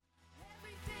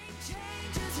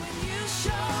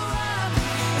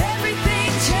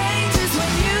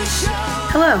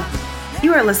Hello,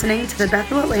 you are listening to the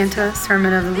Bethel Atlanta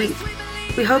Sermon of the Week.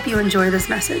 We hope you enjoy this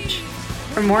message.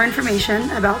 For more information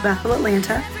about Bethel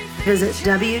Atlanta, visit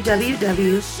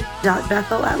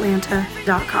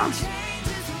www.bethelatlanta.com.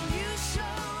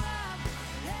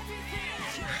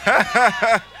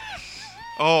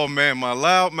 Oh man, my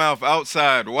loud mouth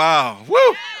outside. Wow.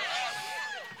 Woo!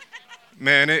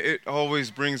 Man, it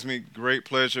always brings me great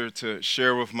pleasure to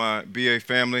share with my BA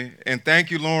family. And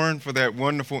thank you, Lauren, for that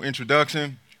wonderful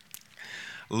introduction.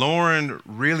 Lauren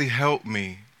really helped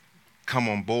me come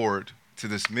on board to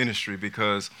this ministry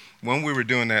because when we were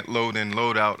doing that load in,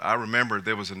 load out, I remember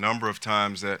there was a number of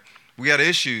times that we had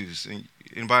issues.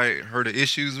 Anybody heard of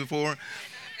issues before?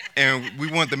 And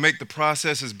we wanted to make the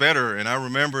processes better. And I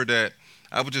remember that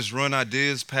I would just run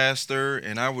ideas past her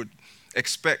and I would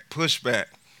expect pushback.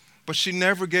 But she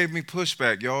never gave me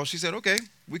pushback, y'all. She said, okay,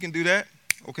 we can do that.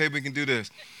 Okay, we can do this.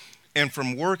 And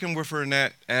from working with her in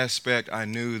that aspect, I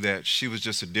knew that she was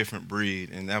just a different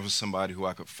breed, and that was somebody who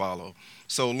I could follow.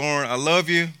 So, Lauren, I love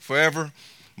you forever.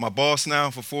 My boss now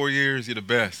for 4 years. You're the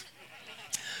best.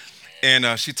 And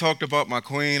she talked about my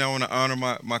queen. I want to honor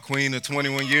my queen of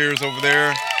 21 years over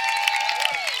there.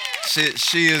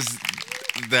 She is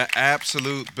the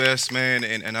absolute best, man,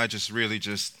 and I just really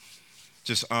just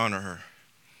honor her.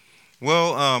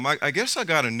 Well, I guess I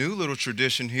got a new little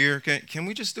tradition here. Can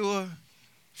we just do a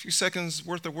few seconds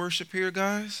worth of worship here,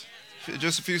 guys?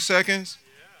 Just a few seconds?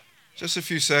 Just a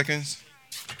few seconds.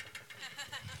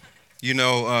 You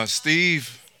know,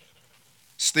 Steve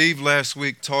last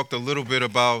week talked a little bit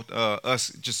about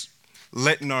us just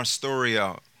letting our story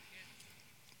out.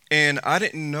 And I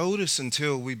didn't notice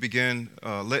until we began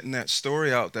letting that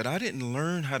story out that I didn't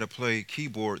learn how to play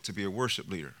keyboard to be a worship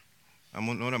leader. I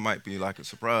know that might be like a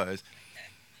surprise.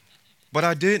 But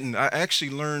I didn't. I actually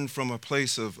learned from a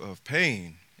place of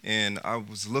pain, and I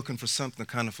was looking for something to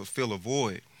kind of fulfill a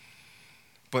void.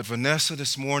 But Vanessa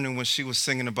this morning, when she was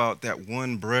singing about that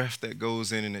one breath that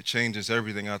goes in and it changes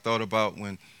everything, I thought about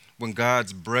when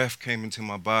God's breath came into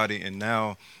my body, and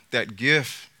now that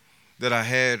gift that I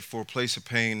had for a place of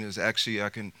pain is actually I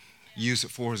can use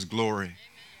it for His glory.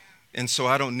 And so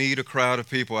I don't need a crowd of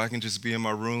people. I can just be in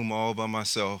my room all by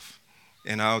myself,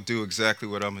 and I'll do exactly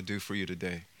what I'm going to do for you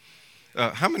today.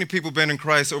 How many people been in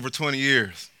Christ over 20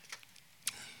 years?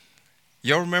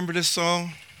 Y'all remember this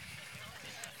song?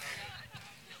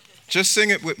 Just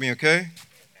sing it with me, okay?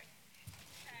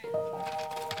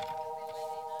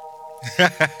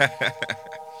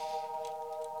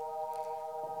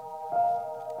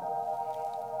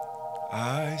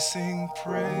 I sing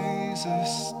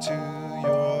praises to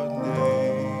your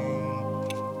name,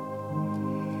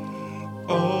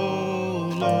 oh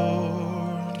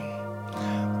Lord,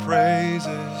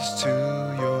 praises to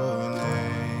your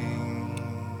name,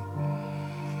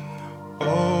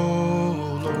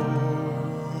 oh Lord,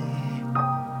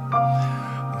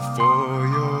 for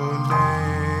your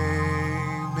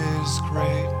name is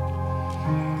great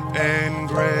and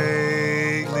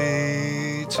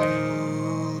greatly to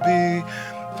be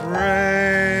praised.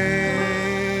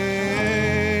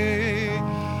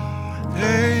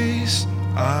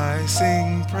 I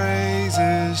sing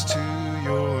praises to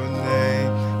your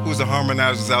name. Who's the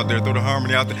harmonizers out there? Throw the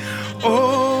harmony out there.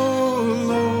 Oh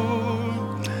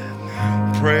Lord,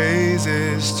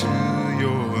 praises to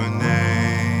your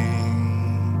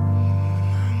name.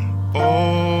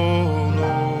 Oh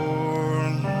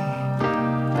Lord,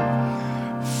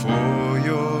 for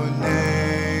your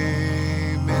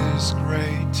name is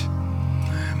great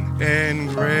and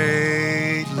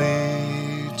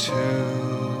greatly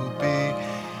to be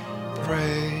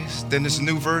praised. Then this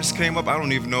new verse came up. I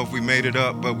don't even know if we made it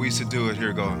up, but we used to do it.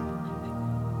 Here, go.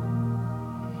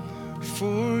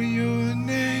 For your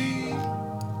name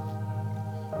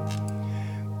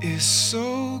is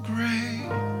so great.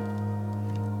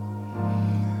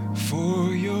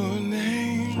 For your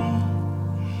name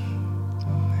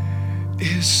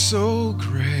is so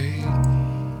great.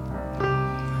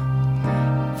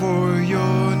 For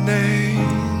your name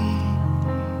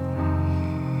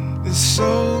is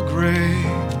so great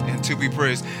and to be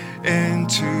praised and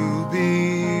to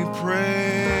be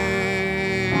praised.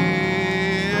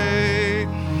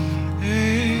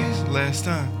 Last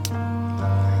time.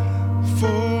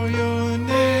 For your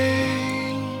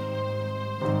name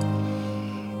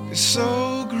is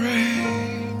so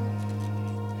great.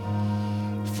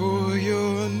 For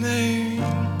your name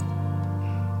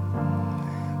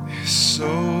is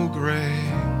so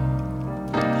great.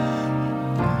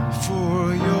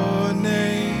 For your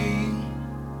name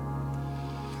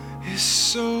is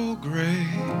so great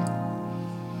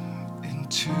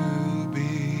and to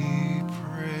be praised.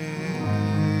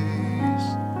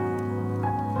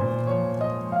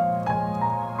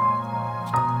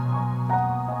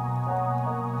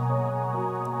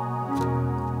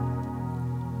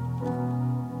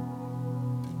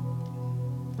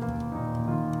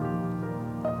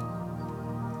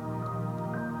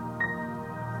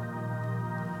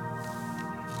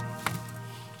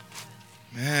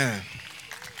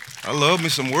 love me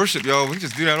some worship, y'all. We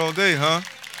just do that all day, huh?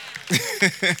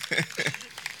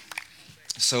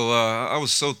 So I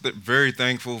was very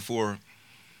thankful for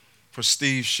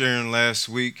Steve sharing last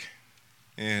week.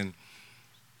 And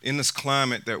in this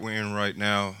climate that we're in right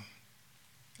now,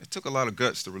 it took a lot of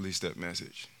guts to release that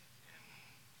message.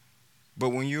 But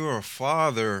when you're a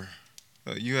father,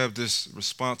 you have this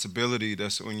responsibility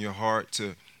that's on your heart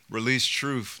to release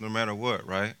truth no matter what,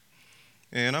 right?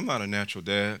 And I'm not a natural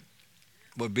dad,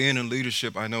 but being in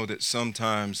leadership, I know that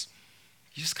sometimes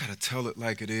you just got to tell it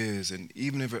like it is. And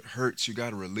even if it hurts, you got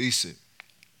to release it.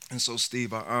 And so,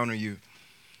 Steve, I honor you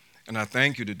and I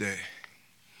thank you today.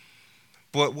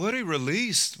 But what he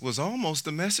released was almost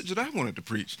the message that I wanted to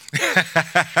preach.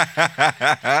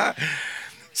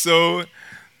 So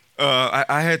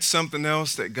I had something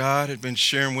else that God had been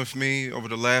sharing with me over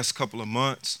the last couple of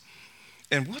months.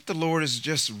 And what the Lord has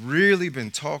just really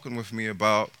been talking with me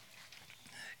about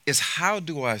is how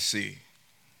do I see?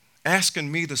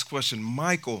 Asking me this question,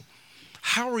 Michael,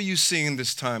 how are you seeing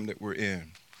this time that we're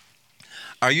in?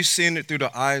 Are you seeing it through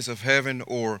the eyes of heaven,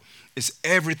 or is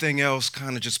everything else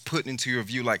kind of just put into your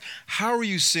view? Like, how are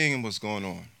you seeing what's going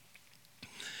on?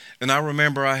 And I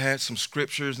remember I had some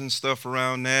scriptures and stuff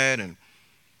around that, and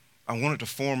I wanted to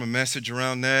form a message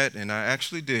around that, and I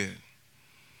actually did.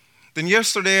 Then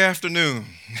yesterday afternoon,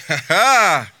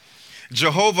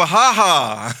 Jehovah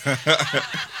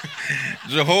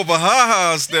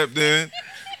Jehovah stepped in.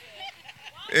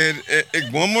 And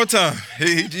one more time.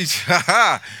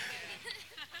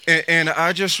 And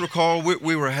I just recall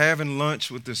we were having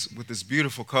lunch with this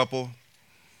beautiful couple.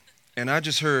 And I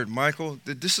just heard, Michael,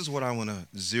 this is what I want to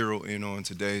zero in on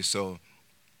today. So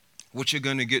what you're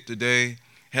going to get today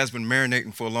has been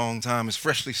marinating for a long time. It's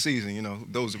freshly seasoned, you know,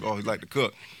 those who always like to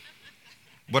cook.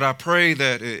 But I pray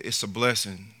that it's a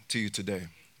blessing to you today.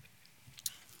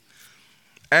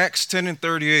 Acts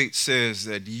 10:38 says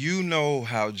that you know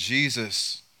how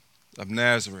Jesus of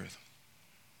Nazareth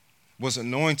was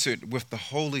anointed with the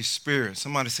Holy Spirit.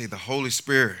 Somebody say the Holy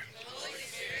Spirit.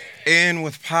 And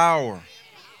with power.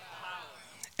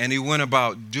 And he went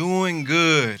about doing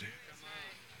good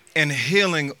and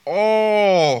healing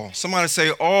all. Somebody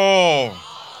say all.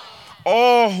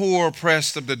 All who are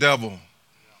oppressed of the devil.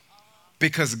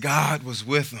 Because God was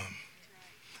with them.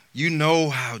 You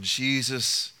know how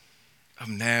Jesus of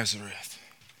Nazareth,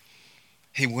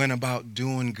 he went about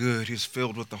doing good. He was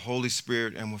filled with the Holy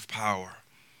Spirit and with power.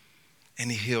 And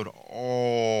he healed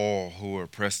all who were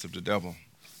oppressed of the devil.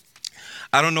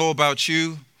 I don't know about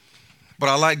you, but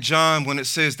I like John when it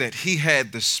says that he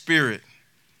had the Spirit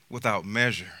without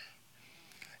measure.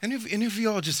 And if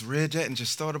you all just read that and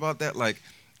just thought about that, like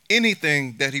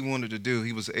anything that he wanted to do,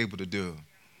 he was able to do.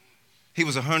 He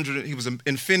was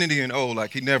infinity and O,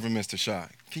 like he never missed a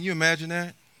shot. Can you imagine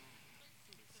that?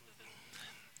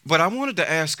 But I wanted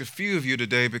to ask a few of you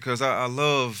today because I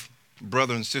love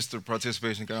brother and sister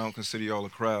participation. I don't consider y'all a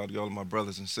crowd. Y'all are my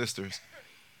brothers and sisters.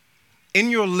 In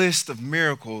your list of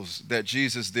miracles that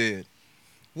Jesus did,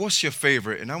 what's your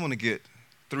favorite? And I want to get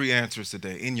 3 answers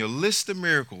today. In your list of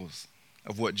miracles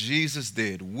of what Jesus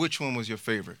did, which one was your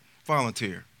favorite?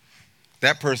 Volunteer.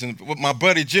 That person, my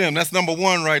buddy Jim, that's number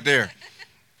 1 right there.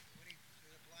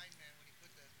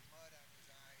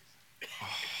 Oh,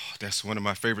 that's one of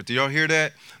my favorites. Do y'all hear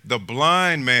that? The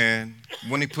blind man,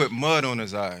 when he put mud on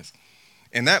his eyes.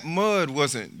 And that mud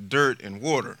wasn't dirt and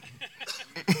water.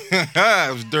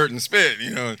 It was dirt and spit, you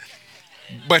know.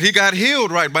 But he got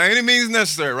healed, right, by any means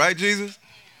necessary, right, Jesus?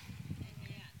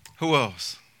 Who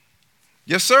else?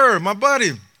 Yes, sir, my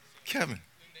buddy, Kevin.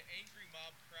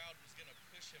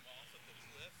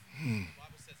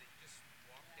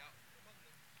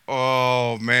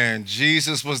 Oh, man,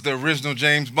 Jesus was the original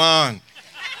James Bond.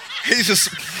 He just,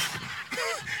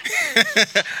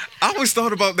 I always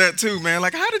thought about that too, man.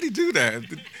 Like, how did he do that?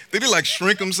 Did he like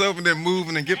shrink himself and then move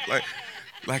and then get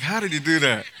like how did he do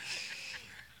that?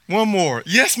 One more.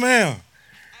 Yes, ma'am.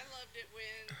 I loved it when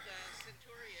the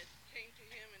centurion came to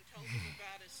him and told him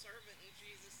about his servant, and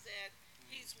Jesus said,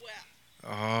 he's well.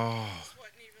 Oh. Jesus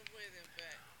wasn't even with him,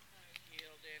 but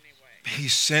healed anyway. He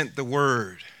sent the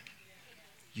word.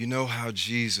 You know how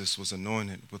Jesus was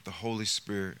anointed with the Holy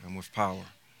Spirit and with power.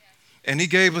 And he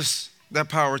gave us that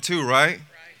power too, right?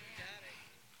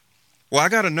 Well, I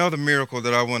got another miracle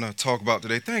that I want to talk about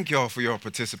today. Thank y'all for your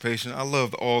participation. I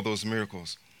loved all those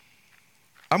miracles.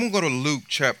 I'm going to go to Luke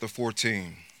chapter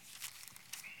 14.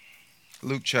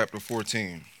 Luke chapter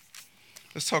 14.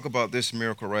 Let's talk about this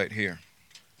miracle right here.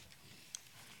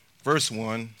 Verse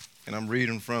 1, and I'm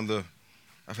reading from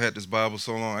I've had this Bible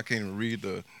so long, I can't even read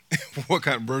what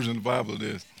kind of version of the Bible it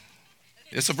is.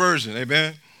 It's a version,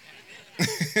 amen?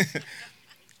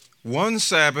 One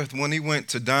Sabbath, when he went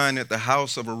to dine at the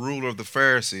house of a ruler of the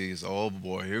Pharisees, oh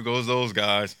boy, here goes those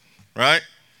guys, right?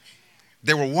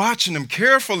 They were watching him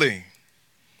carefully.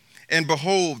 And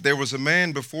behold, there was a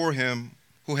man before him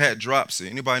who had dropsy.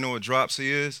 Anybody know what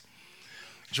dropsy is?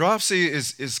 Dropsy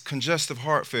is congestive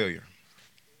heart failure.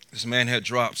 This man had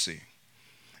dropsy.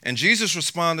 And Jesus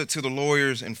responded to the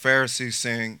lawyers and Pharisees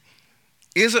saying,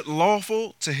 is it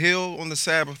lawful to heal on the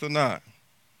Sabbath or not?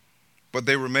 But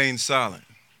they remained silent.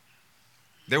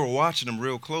 They were watching him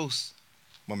real close,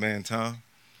 my man Tom.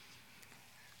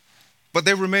 But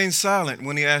they remained silent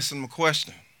when he asked them a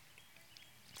question.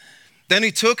 Then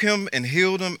he took him and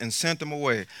healed him and sent him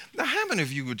away. Now, how many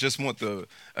of you would just want the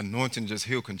anointing to just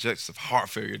heal congestive heart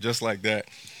failure just like that?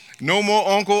 No more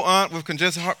uncle, aunt with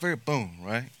congestive heart failure. Boom,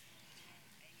 right?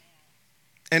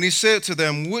 And he said to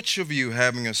them, which of you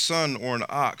having a son or an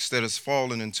ox that has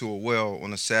fallen into a well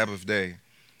on a Sabbath day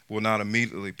will not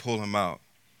immediately pull him out?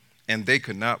 And they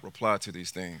could not reply to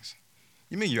these things.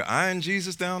 You mean you're eyeing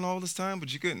Jesus down all this time,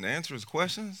 but you couldn't answer his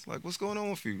questions? Like, what's going on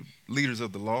with you, leaders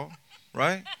of the law,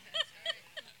 right?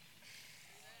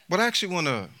 But I actually want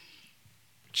to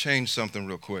change something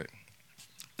real quick.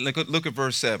 Look at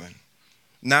verse 7.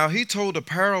 Now he told a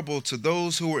parable to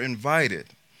those who were invited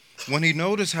when he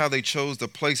noticed how they chose the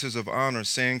places of honor,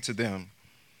 saying to them,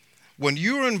 when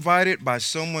you are invited by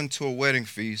someone to a wedding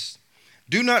feast,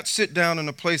 do not sit down in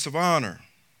a place of honor,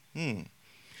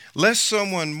 lest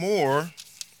someone more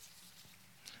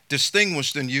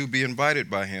distinguished than you be invited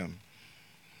by him.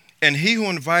 And he who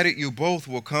invited you both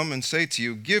will come and say to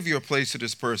you, give your place to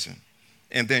this person.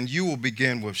 And then you will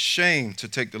begin with shame to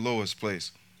take the lowest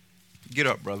place. Get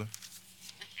up, brother.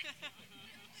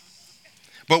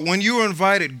 But when you are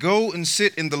invited, go and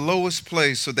sit in the lowest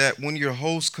place so that when your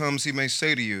host comes, he may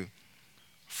say to you,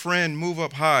 friend, move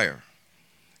up higher.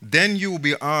 Then you will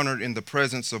be honored in the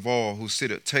presence of all who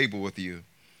sit at table with you.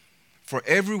 For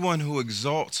everyone who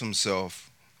exalts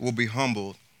himself will be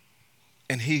humbled,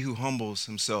 and he who humbles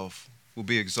himself will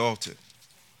be exalted.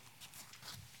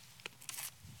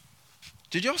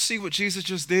 Did y'all see what Jesus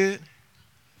just did?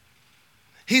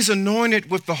 He's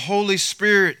anointed with the Holy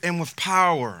Spirit and with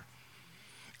power,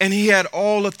 and he had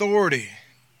all authority.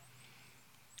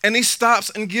 And he stops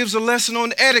and gives a lesson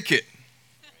on etiquette.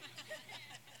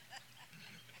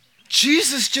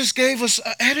 Jesus just gave us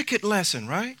an etiquette lesson,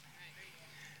 right?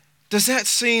 Does that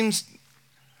seem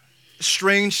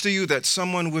strange to you that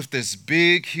someone with this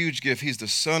big, huge gift, he's the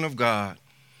Son of God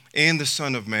and the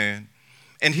Son of Man,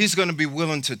 and he's going to be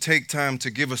willing to take time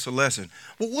to give us a lesson?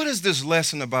 Well, what is this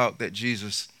lesson about that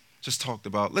Jesus just talked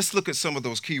about? Let's look at some of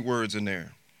those key words in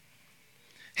there.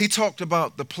 He talked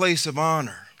about the place of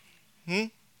honor.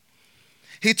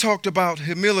 He talked about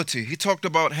humility. He talked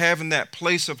about having that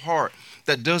place of heart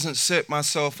that doesn't set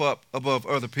myself up above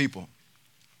other people.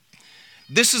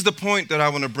 This is the point that I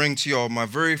want to bring to y'all, my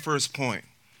very first point.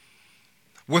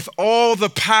 With all the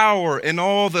power and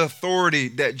all the authority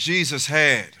that Jesus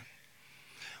had,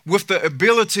 with the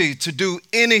ability to do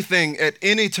anything at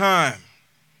any time,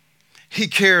 he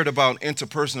cared about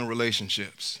interpersonal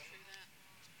relationships.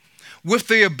 With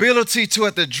the ability to,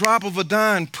 at the drop of a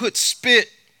dime, put spit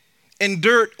and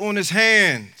dirt on his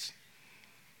hands,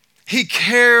 he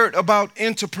cared about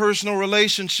interpersonal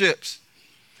relationships.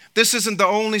 This isn't the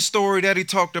only story that he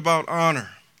talked about honor.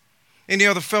 Any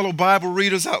other fellow Bible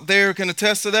readers out there can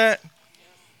attest to that?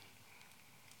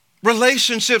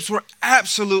 Relationships were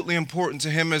absolutely important to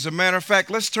him. As a matter of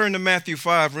fact, let's turn to Matthew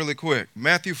 5 really quick.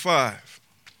 Matthew 5.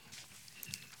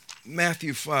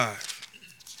 Matthew 5.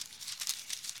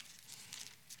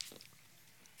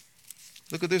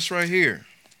 Look at this right here.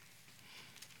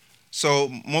 So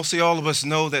mostly all of us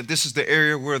know that this is the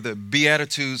area where the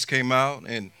Beatitudes came out,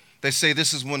 and they say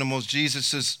this is one of most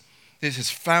his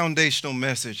foundational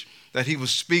message that he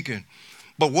was speaking.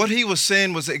 But what he was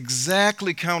saying was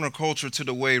exactly counterculture to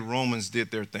the way Romans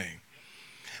did their thing.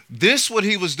 This, what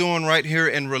he was doing right here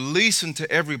and releasing to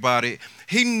everybody,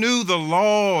 he knew the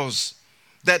laws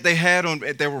that they had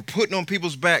they were putting on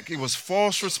people's back. It was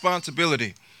false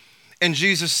responsibility. And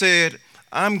Jesus said,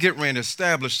 I'm getting ready to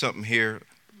establish something here.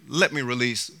 Let me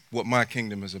release what my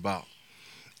kingdom is about.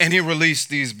 And he released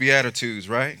these Beatitudes,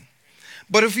 right?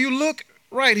 But if you look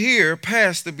right here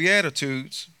past the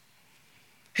Beatitudes,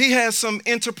 he has some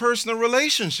interpersonal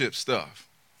relationship stuff.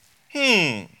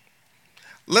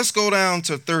 Let's go down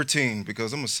to 13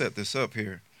 because I'm going to set this up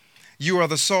here. You are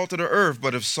the salt of the earth,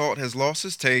 but if salt has lost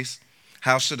its taste,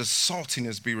 how should the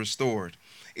saltiness be restored?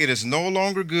 It is no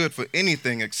longer good for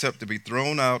anything except to be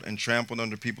thrown out and trampled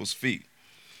under people's feet.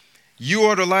 You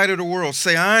are the light of the world.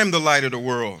 Say, I am the light of the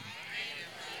world.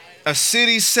 A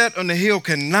city set on the hill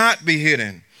cannot be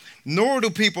hidden. Nor do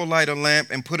people light a lamp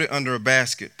and put it under a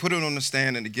basket, put it on the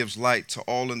stand, and it gives light to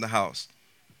all in the house.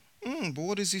 But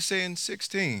what does he say in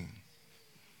 16?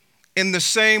 In the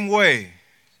same way,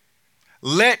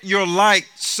 let your light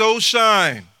so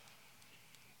shine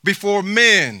before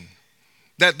men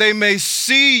that they may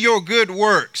see your good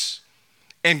works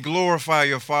and glorify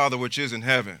your Father which is in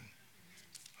heaven.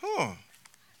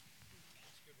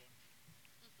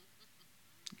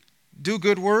 Do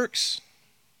good works,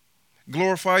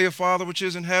 glorify your Father which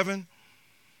is in heaven.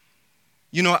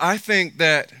 You know, I think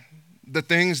that the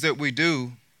things that we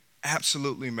do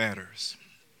absolutely matters.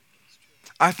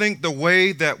 I think the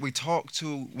way that we talk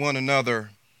to one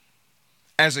another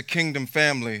as a kingdom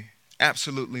family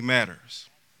absolutely matters.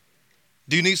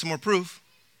 Do you need some more proof?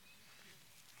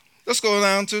 Let's go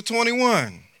down to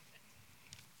 21.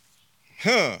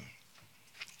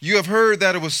 You have heard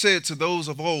that it was said to those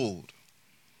of old,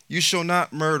 you shall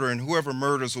not murder, and whoever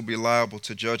murders will be liable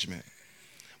to judgment.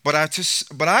 But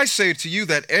I say to you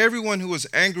that everyone who is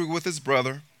angry with his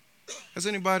brother, has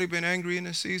anybody been angry in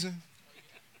this season?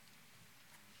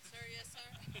 Sir, yes, sir.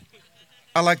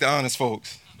 I like the honest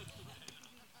folks.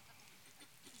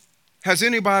 Has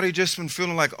anybody just been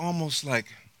feeling like almost like,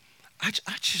 I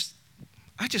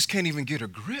just can't even get a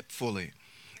grip fully.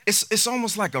 It's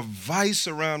almost like a vice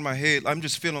around my head. I'm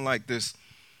just feeling like this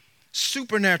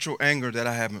supernatural anger that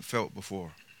I haven't felt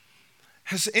before.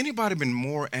 Has anybody been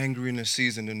more angry in this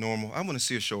season than normal? I want to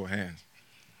see a show of hands.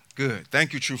 Good.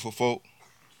 Thank you, truthful folk.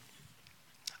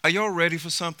 Are y'all ready for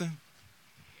something?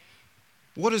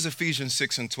 What does Ephesians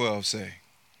 6 and 12 say?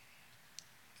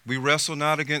 We wrestle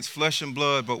not against flesh and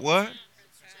blood, but what?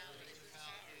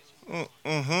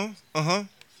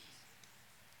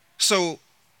 So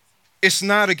it's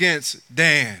not against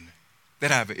Dan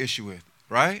that I have an issue with,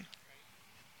 right?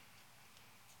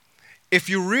 If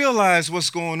you realize what's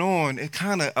going on, it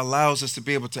kind of allows us to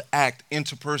be able to act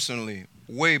interpersonally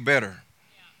way better.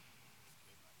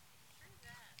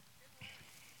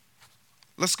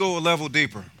 Let's go a level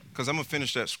deeper, because I'm going to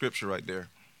finish that scripture right there.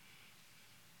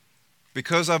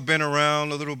 Because I've been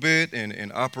around a little bit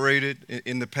and operated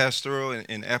in the pastoral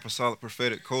and apostolic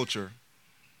prophetic culture,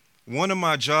 one of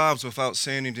my jobs without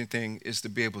saying anything is to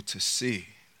be able to see.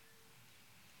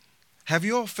 Have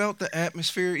you all felt the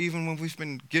atmosphere even when we've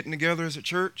been getting together as a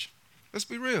church? Let's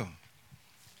be real.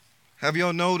 Have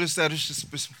y'all noticed that it's just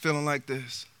feeling like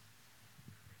this?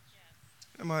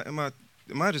 Am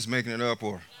I just making it up,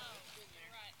 or?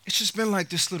 It's just been like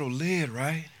this little lid,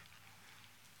 right?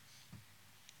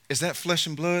 Is that flesh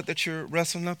and blood that you're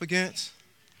wrestling up against?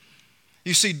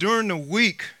 You see, during the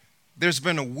week, there's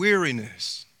been a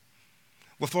weariness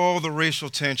with all the racial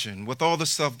tension, with all the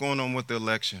stuff going on with the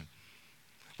election,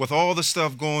 with all the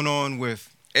stuff going on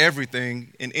with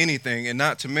everything and anything, and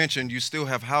not to mention you still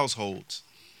have households.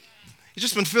 You've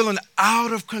just been feeling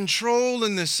out of control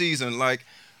in this season. Like,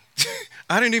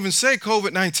 I didn't even say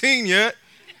COVID-19 yet.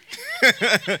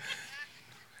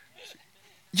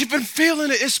 You've been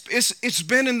feeling it. It's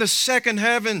been in the second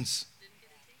heavens.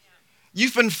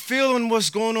 You've been feeling what's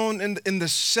going on in the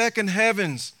second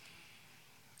heavens.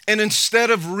 And instead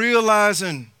of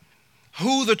realizing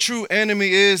who the true enemy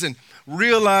is and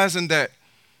realizing that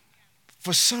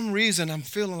for some reason I'm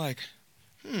feeling like,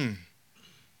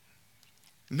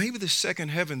 maybe the second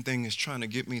heaven thing is trying to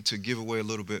get me to give away a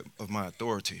little bit of my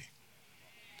authority.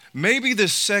 Maybe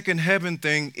this second heaven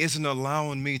thing isn't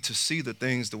allowing me to see the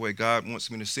things the way God wants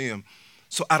me to see them,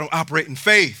 so I don't operate in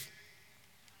faith.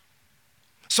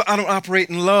 So I don't operate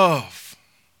in love.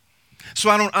 So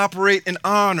I don't operate in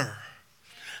honor.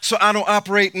 So I don't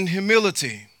operate in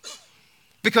humility.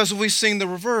 Because we've seen the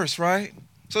reverse, right?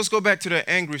 So let's go back to that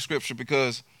angry scripture,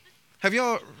 because have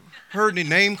y'all heard any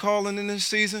name calling in this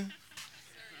season?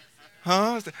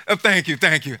 Huh? Thank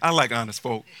you. I like honest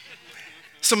folk.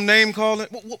 Some name calling.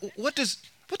 What does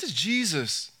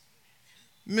Jesus,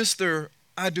 Mr.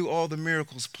 I do all the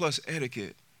miracles plus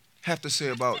etiquette, have to say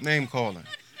about name calling?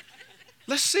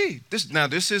 Let's see.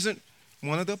 This isn't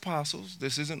one of the apostles.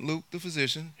 This isn't Luke the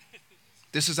physician.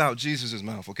 This is out Jesus'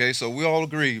 mouth, okay? So we all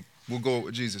agree we'll go with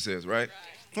what Jesus says, right?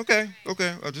 Okay.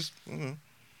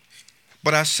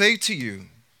 But I say to you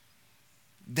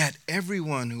that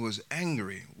everyone who is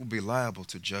angry will be liable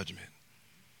to judgment.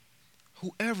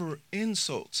 Whoever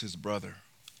insults his brother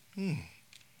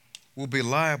will be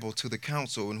liable to the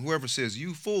council. And whoever says,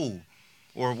 you fool,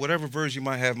 or whatever version you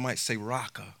might have might say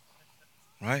raka,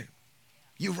 right?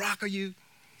 You raka, you.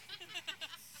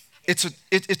 It's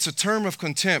a term of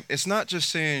contempt. It's not just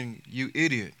saying you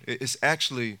idiot. It's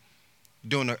actually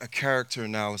doing a character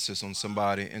analysis on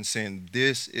somebody and saying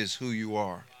this is who you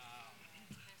are.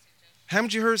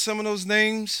 Haven't you heard some of those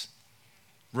names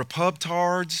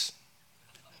repubtards,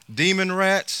 demon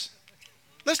rats.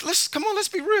 Let's come on, let's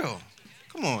be real.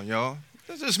 Come on, y'all.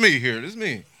 That's just me here. This is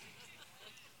me.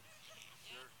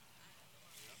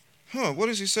 What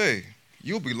does he say?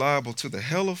 You'll be liable to the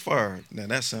hell of fire. Now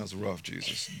that sounds rough,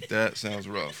 Jesus. That sounds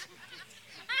rough.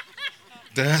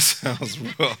 That sounds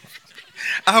rough.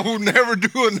 I will never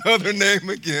do another name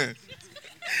again.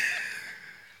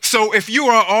 So if you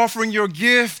are offering your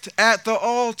gift at the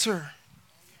altar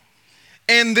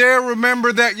and there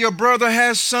remember that your brother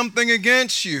has something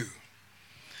against you,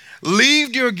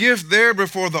 leave your gift there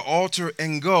before the altar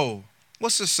and go.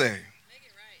 What's it say?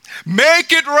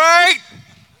 Make it right.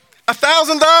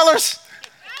 $1,000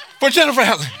 for Jennifer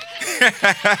Helen.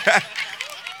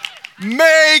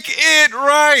 Make it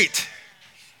right.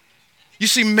 You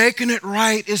see, making it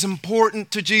right is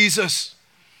important to Jesus.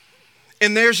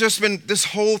 And there's just been this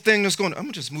whole thing that's going on. I'm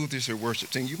going to just move this here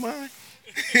worship team. You mind?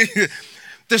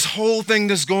 This whole thing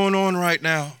that's going on right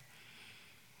now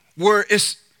where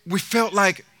we felt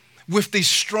like with these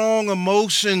strong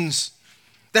emotions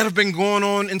that have been going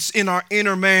on in our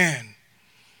inner man,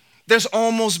 there's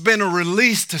almost been a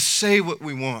release to say what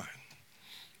we want.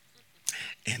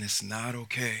 And it's not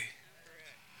okay.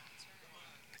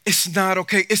 It's not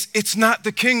okay. It's not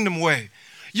the kingdom way.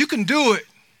 You can do it.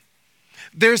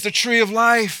 There's the tree of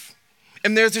life,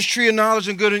 and there's this tree of knowledge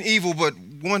and good and evil, but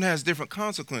one has different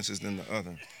consequences than the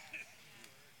other.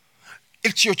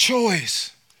 It's your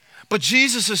choice. But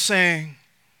Jesus is saying,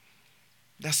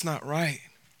 that's not right.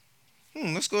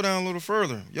 Let's go down a little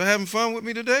further. Y'all having fun with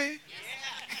me today?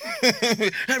 Yeah.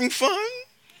 Having fun?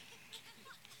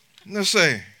 Let's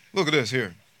say, look at this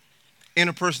here.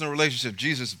 Interpersonal relationship,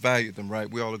 Jesus valued them, right?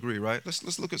 We all agree, right?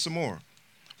 Let's look at some more.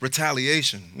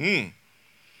 Retaliation.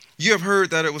 You have heard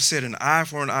that it was said, an eye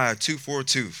for an eye, a tooth for a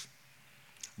tooth.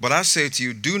 But I say to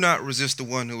you, do not resist the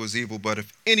one who is evil, but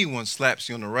if anyone slaps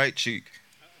you on the right cheek,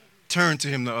 turn to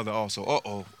him the other also.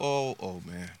 Oh,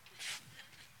 man.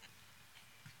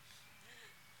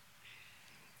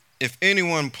 If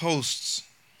anyone posts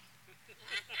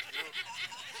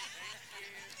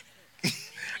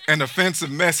an offensive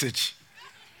message,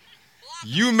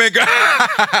 you make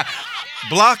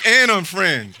block and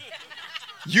unfriend.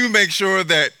 You make sure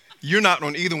that you're not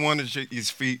on either one of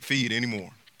his feed anymore.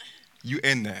 You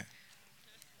end that.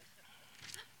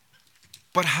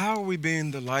 But how are we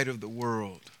being the light of the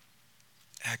world,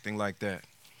 acting like that?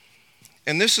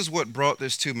 And this is what brought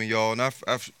this to me, y'all. And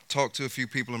I've talked to a few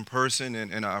people in person,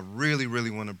 and I really, really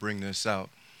want to bring this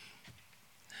out.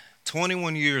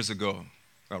 21 years ago,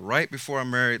 right before I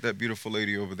married that beautiful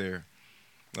lady over there,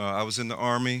 I was in the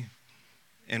Army.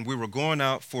 And we were going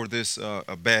out for this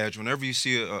a badge. Whenever you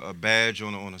see a badge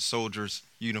on a soldier's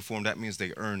uniform, that means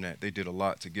they earned that. They did a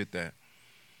lot to get that.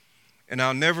 And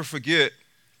I'll never forget,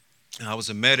 I was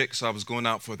a medic, so I was going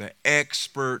out for the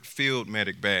expert field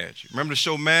medic badge. Remember the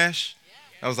show MASH?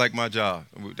 That was like my job.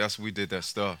 That's we did that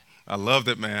stuff. I loved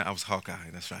it, man. I was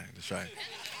Hawkeye. That's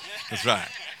right.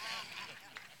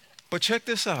 But check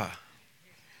this out.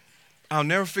 I'll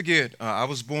never forget, I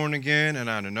was born again, and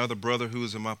I had another brother who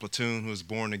was in my platoon who was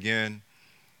born again.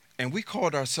 And we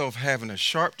called ourselves having a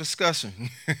sharp discussion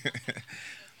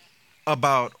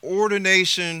about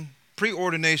ordination,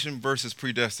 preordination versus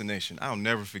predestination. I'll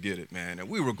never forget it, man. And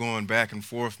we were going back and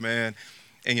forth, man.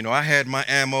 And, I had my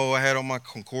ammo, I had all my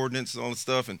concordance and all the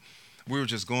stuff, and we were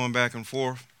just going back and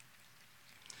forth.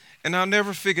 And I'll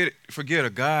never forget a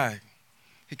guy.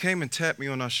 He came and tapped me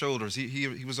on our shoulders.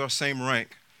 He was our same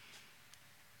rank.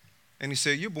 And he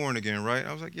said, "You're born again, right?"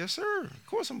 I was like, "Yes, sir. Of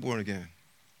course I'm born again."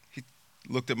 He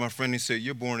looked at my friend and he said,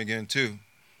 "You're born again too."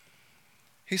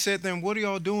 He said, "Then what are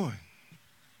y'all doing?"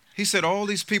 He said, "All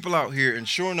these people out here," and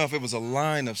sure enough, it was a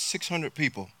line of 600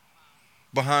 people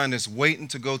behind us waiting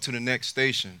to go to the next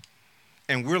station.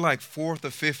 And we're like fourth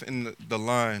or fifth in the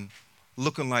line,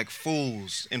 looking like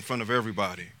fools in front of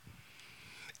everybody.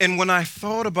 And when I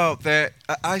thought about that,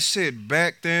 I said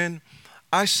back then,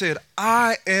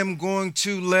 I am going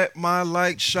to let my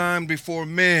light shine before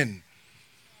men,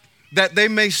 that they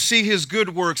may see his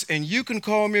good works. And you can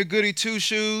call me a goody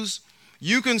two-shoes.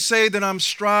 You can say that I'm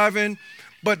striving.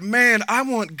 But man, I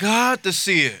want God to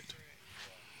see it.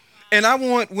 And I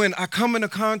want, when I come into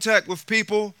contact with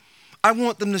people, I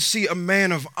want them to see a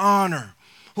man of honor,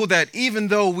 who that even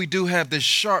though we do have this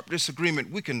sharp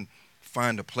disagreement, we can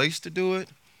find a place to do it.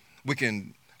 We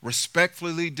can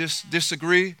respectfully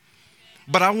disagree.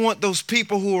 But I want those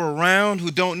people who are around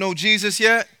who don't know Jesus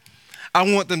yet, I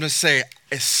want them to say,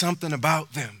 it's something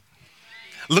about them.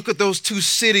 Look at those two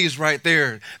cities right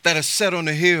there that are set on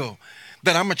the hill,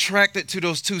 that I'm attracted to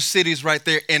those two cities right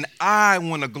there, and I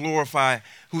want to glorify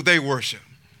who they worship.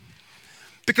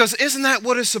 Because isn't that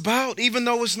what it's about? Even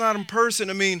though it's not in person,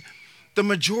 I mean, the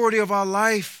majority of our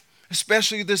life,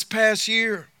 especially this past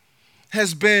year,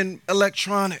 has been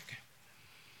electronic.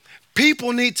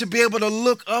 People need to be able to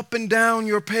look up and down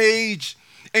your page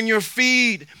and your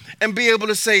feed and be able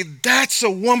to say, that's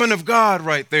a woman of God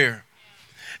right there.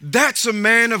 That's a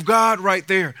man of God right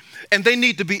there. And they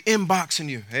need to be inboxing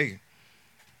you. Hey,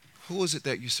 who is it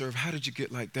that you serve? How did you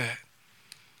get like that?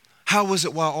 How is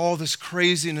it while all this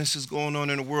craziness is going on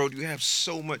in the world, you have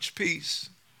so much peace?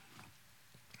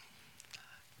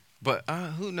 But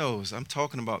who knows? I'm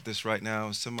talking about this right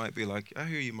now. Some might be like, I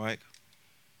hear you, Mike.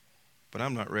 But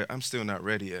I'm not ready. I'm still not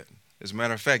ready yet. As a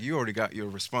matter of fact, you already got your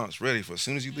response ready for as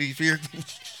soon as you leave here.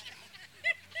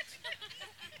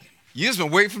 You just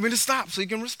been waiting for me to stop so you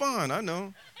can respond. I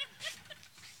know.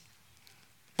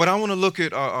 But I want to look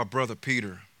at our brother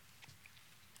Peter.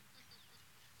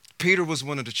 Peter was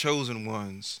one of the chosen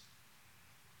ones,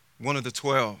 one of the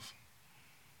 12.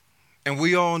 And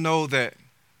we all know that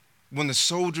when the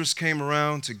soldiers came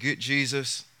around to get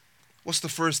Jesus, what's the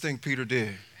first thing Peter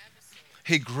did?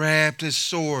 He grabbed his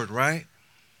sword, right?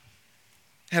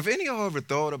 Have any of y'all ever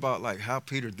thought about like how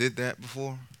Peter did that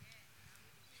before?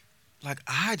 Like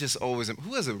I just always,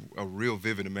 who has a real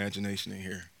vivid imagination in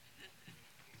here?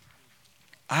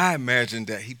 I imagine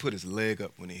that he put his leg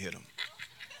up when he hit him.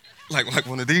 Like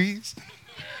one of these.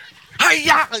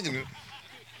 Hi-ya!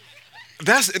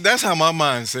 That's how my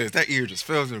mind says. That ear just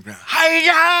fell to the ground.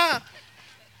 Hi-ya!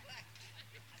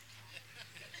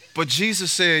 But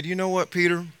Jesus said, you know what,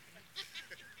 Peter?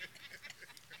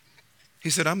 He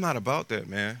said, I'm not about that,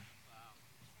 man.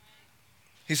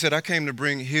 He said, I came to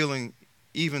bring healing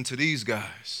even to these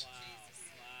guys.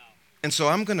 And so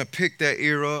I'm going to pick that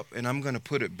ear up and I'm going to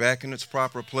put it back in its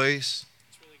proper place.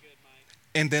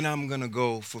 And then I'm going to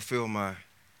go fulfill my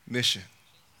mission.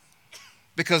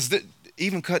 Because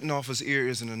even cutting off his ear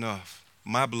isn't enough.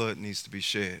 My blood needs to be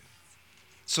shed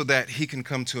so that he can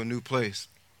come to a new place.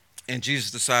 And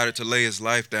Jesus decided to lay his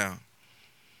life down.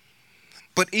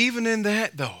 But even in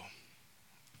that, though,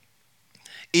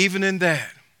 even in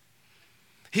that,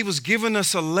 he was giving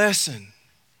us a lesson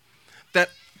that,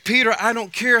 Peter, I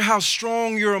don't care how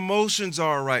strong your emotions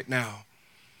are right now.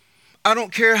 I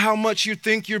don't care how much you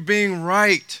think you're being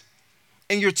right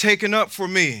and you're taking up for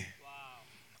me. Wow.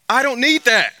 I don't need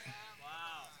that.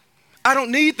 Wow. I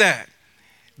don't need that.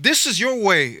 This is your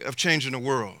way of changing the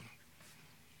world.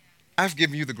 I've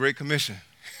given you the Great Commission.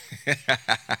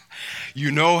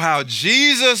 You know how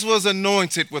Jesus was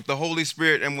anointed with the Holy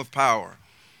Spirit and with power.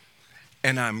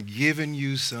 And I'm giving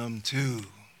you some too.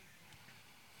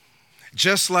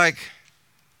 Just like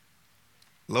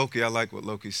Loki, I like what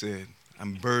Loki said.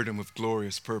 I'm burdened with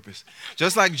glorious purpose.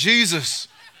 Just like Jesus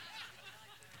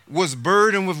was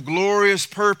burdened with glorious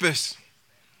purpose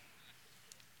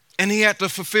and he had to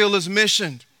fulfill his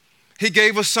mission. He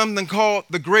gave us something called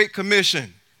the Great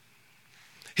Commission.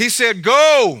 He said,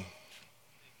 go.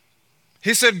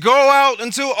 He said, go out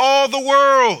into all the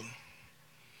world.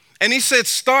 And he said,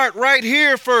 start right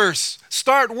here first.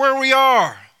 Start where we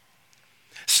are.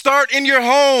 Start in your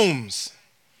homes.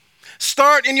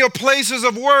 Start in your places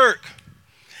of work.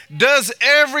 Does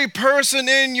every person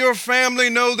in your family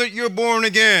know that you're born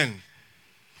again?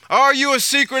 Are you a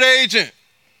secret agent?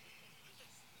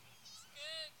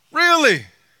 Really?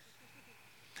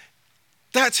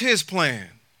 That's his plan.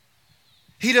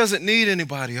 He doesn't need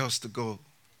anybody else to go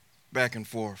back and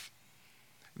forth.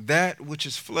 That which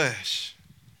is flesh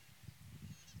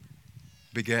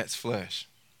begats flesh,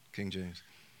 King James.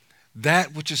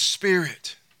 That which is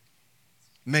spirit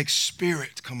makes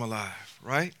spirit come alive,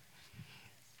 right?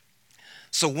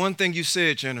 So one thing you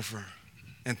said, Jennifer,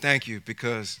 and thank you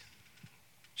because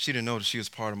she didn't know that she was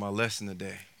part of my lesson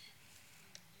today.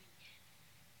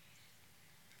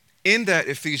 In that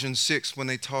Ephesians 6, when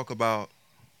they talk about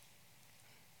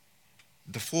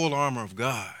the full armor of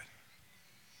God,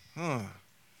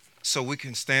 so we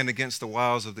can stand against the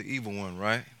wiles of the evil one,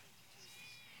 right?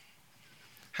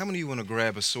 How many of you want to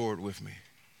grab a sword with me?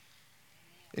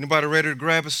 Anybody ready to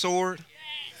grab a sword?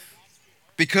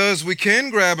 Because we can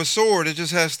grab a sword, it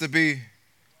just has to be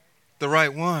the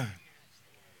right one.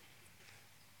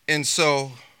 And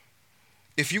so,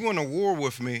 if you want to war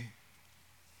with me,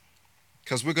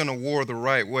 because we're going to war the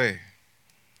right way,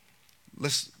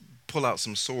 let's pull out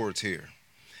some swords here.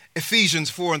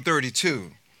 Ephesians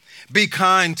 4:32. Be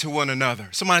kind to one another.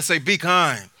 Somebody say, be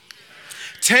kind.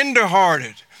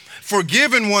 Tender-hearted,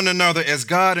 forgiving one another as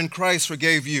God in Christ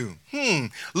forgave you.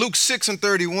 Luke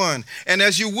 6:31. And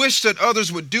as you wish that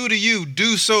others would do to you,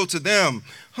 do so to them.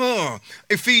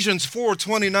 Ephesians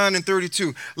 4:29 and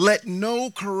 32. Let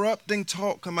no corrupting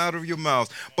talk come out of your mouth,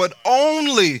 but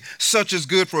only such as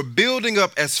good for building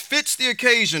up as fits the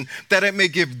occasion, that it may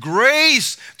give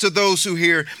grace to those who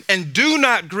hear. And do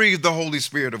not grieve the Holy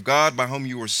Spirit of God, by whom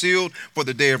you were sealed for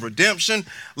the day of redemption.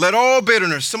 Let all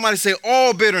bitterness, somebody say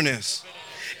all bitterness,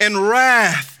 and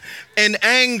wrath and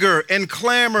anger and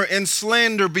clamor and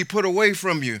slander be put away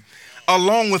from you,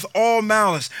 along with all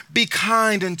malice. Be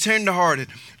kind and tenderhearted.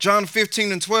 John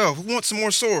 15:12. Who wants some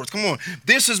more swords? Come on.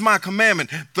 This is my commandment,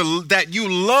 that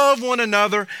you love one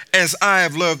another as I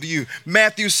have loved you.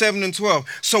 Matthew 7:12.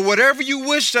 So whatever you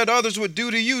wish that others would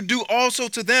do to you, do also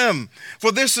to them.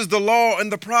 For this is the law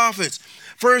and the prophets.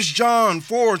 1 John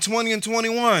 4:20 and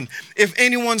 21. If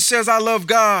anyone says I love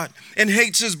God and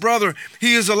hates his brother,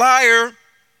 he is a liar.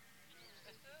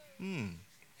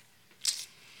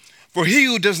 For he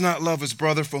who does not love his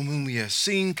brother from whom he has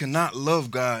seen cannot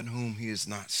love God whom he has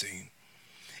not seen.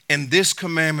 And this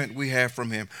commandment we have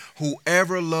from him: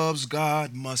 whoever loves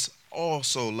God must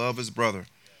also love his brother.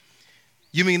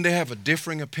 You mean they have a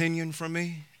differing opinion from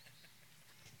me?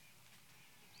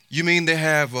 You mean they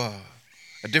have a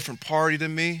different party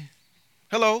than me?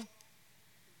 Hello?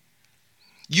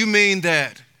 You mean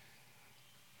that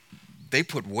they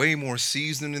put way more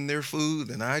seasoning in their food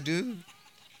than I do?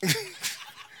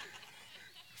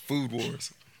 Food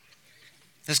wars.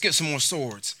 Let's get some more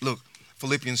swords. Look,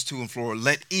 Philippians 2 and 4.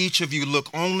 Let each of you look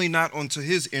only not unto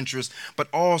his interest, but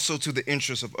also to the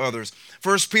interest of others.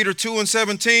 1 Peter 2 and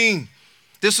 17.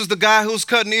 This is the guy who's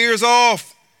cutting ears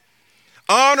off.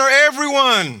 Honor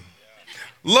everyone.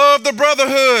 Love the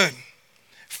brotherhood.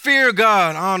 Fear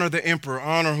God. Honor the emperor.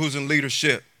 Honor who's in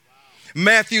leadership.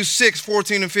 Matthew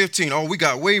 6:14 and 15. Oh, we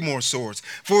got way more swords.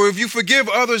 For if you forgive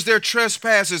others their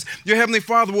trespasses, your heavenly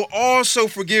Father will also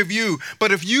forgive you.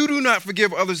 But if you do not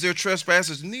forgive others their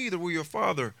trespasses, neither will your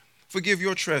Father forgive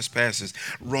your trespasses.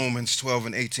 Romans 12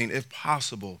 and 18. If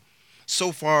possible,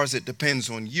 so far as it depends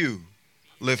on you,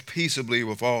 live peaceably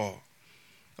with all.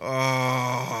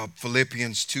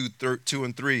 Philippians 2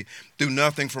 and 3. Do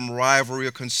nothing from rivalry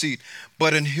or conceit,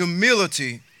 but in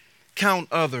humility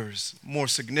count others more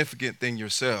significant than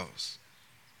yourselves.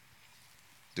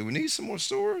 Do we need some more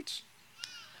swords?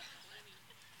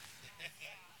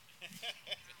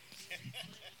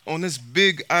 On this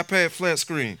big iPad flat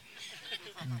screen.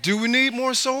 Do we need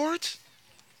more swords?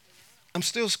 I'm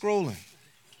still scrolling.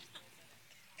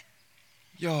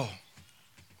 Y'all,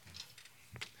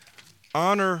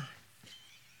 honor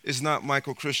is not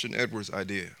Michael Christian Edwards'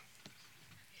 idea.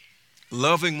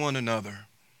 Loving one another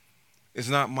is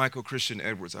not Michael Christian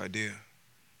Edwards' idea.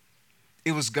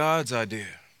 It was God's idea.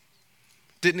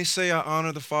 Didn't he say, I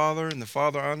honor the Father and the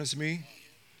Father honors me?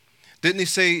 Didn't he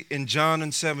say in John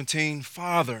 17,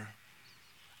 Father,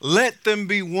 let them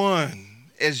be one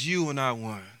as you and I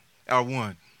are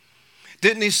one?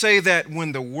 Didn't he say that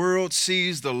when the world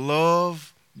sees the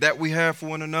love that we have for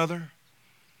one another,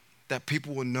 that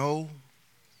people will know?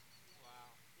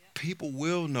 People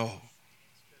will know.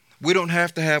 We don't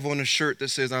have to have on a shirt that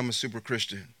says I'm a super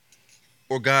Christian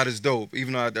or God is dope,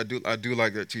 even though I do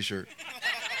like that t-shirt.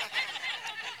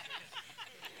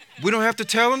 We don't have to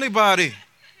tell anybody,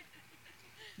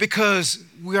 because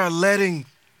we are letting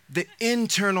the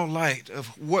internal light of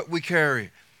what we carry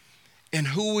and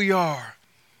who we are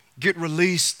get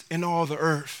released in all the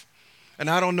earth. And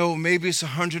I don't know, maybe it's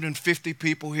 150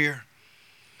 people here.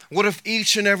 What if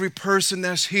each and every person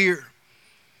that's here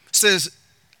says,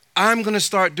 I'm going to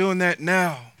start doing that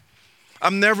now.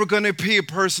 I'm never going to be a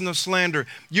person of slander.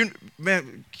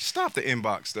 Man, stop the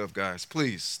inbox stuff, guys.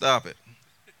 Please, stop it.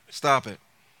 Stop it.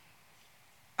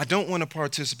 I don't want to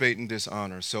participate in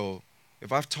dishonor. So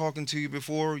if I've talked to you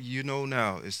before, you know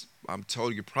now. I'm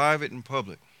told you private and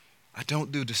public. I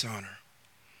don't do dishonor.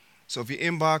 So if you're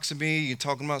inboxing me, you're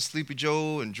talking about Sleepy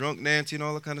Joe and Drunk Nancy and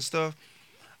all that kind of stuff,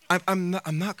 I'm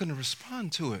not going to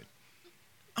respond to it.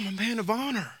 I'm a man of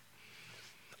honor.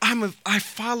 I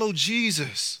follow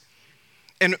Jesus.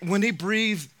 And when he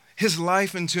breathed his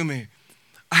life into me,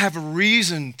 I have a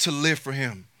reason to live for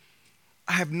him.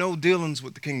 I have no dealings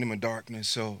with the kingdom of darkness,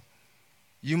 so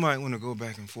you might want to go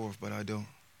back and forth, but I don't.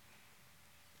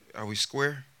 Are we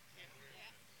square?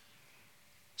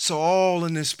 So all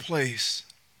in this place,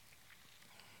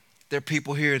 there are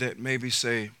people here that maybe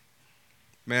say,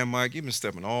 man, Mike, you've been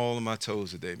stepping all on my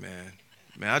toes today, man.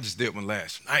 Man, I just did one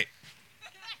last night.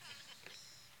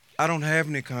 I don't have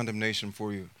any condemnation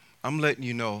for you. I'm letting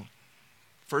you know,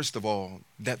 first of all,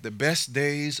 that the best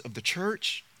days of the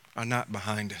church are not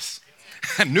behind us.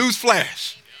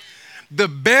 Newsflash. The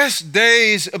best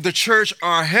days of the church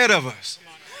are ahead of us.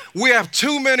 We have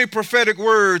too many prophetic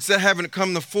words that haven't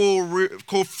come to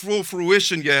full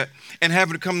fruition yet and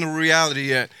haven't come to reality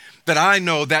yet, that I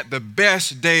know that the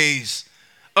best days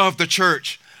of the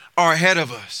church are ahead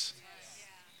of us.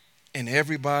 And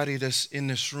everybody that's in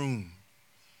this room,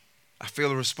 I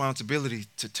feel a responsibility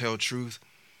to tell truth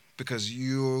because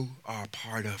you are a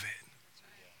part of it.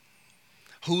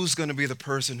 Who's going to be the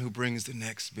person who brings the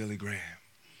next Billy Graham?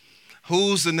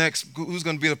 Who's going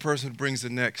to be the person who brings the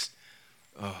next,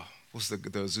 what's the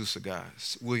Azusa guy?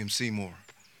 William Seymour.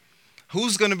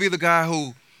 Who's going to be the guy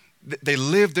who they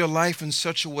live their life in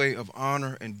such a way of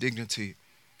honor and dignity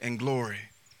and glory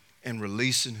and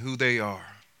releasing who they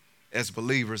are as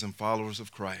believers and followers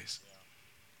of Christ,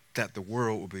 that the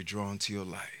world will be drawn to your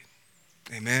light.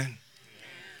 Amen.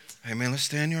 Amen. Let's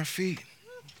stand on our feet.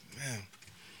 Amen.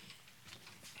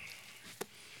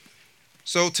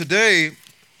 So today,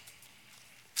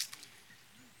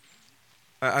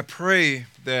 I pray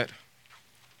that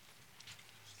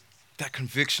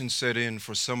conviction set in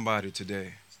for somebody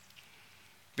today,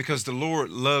 because the Lord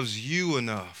loves you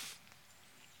enough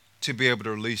to be able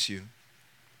to release you.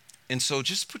 And so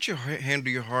just put your hand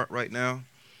to your heart right now.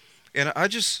 And I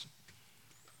just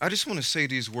want to say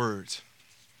these words.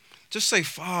 Just say,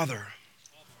 Father,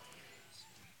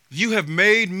 you have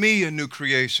made me a new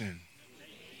creation.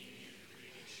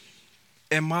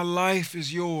 And my life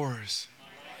is yours.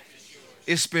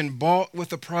 It's been bought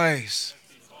with a price.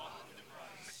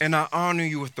 And I honor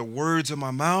you with the words of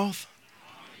my mouth.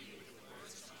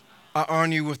 I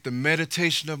honor you with the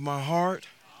meditation of my heart.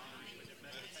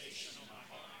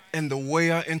 And the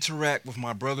way I interact with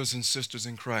my brothers and sisters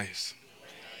in Christ.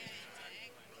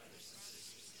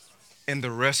 And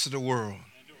the rest of the world.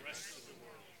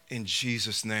 In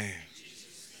Jesus' name.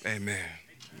 Amen.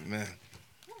 Amen.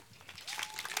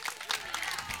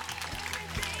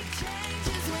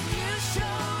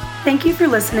 Thank you for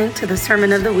listening to the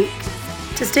Sermon of the Week.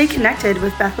 To stay connected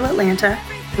with Bethel Atlanta,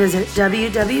 visit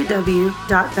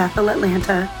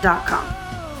www.bethelatlanta.com.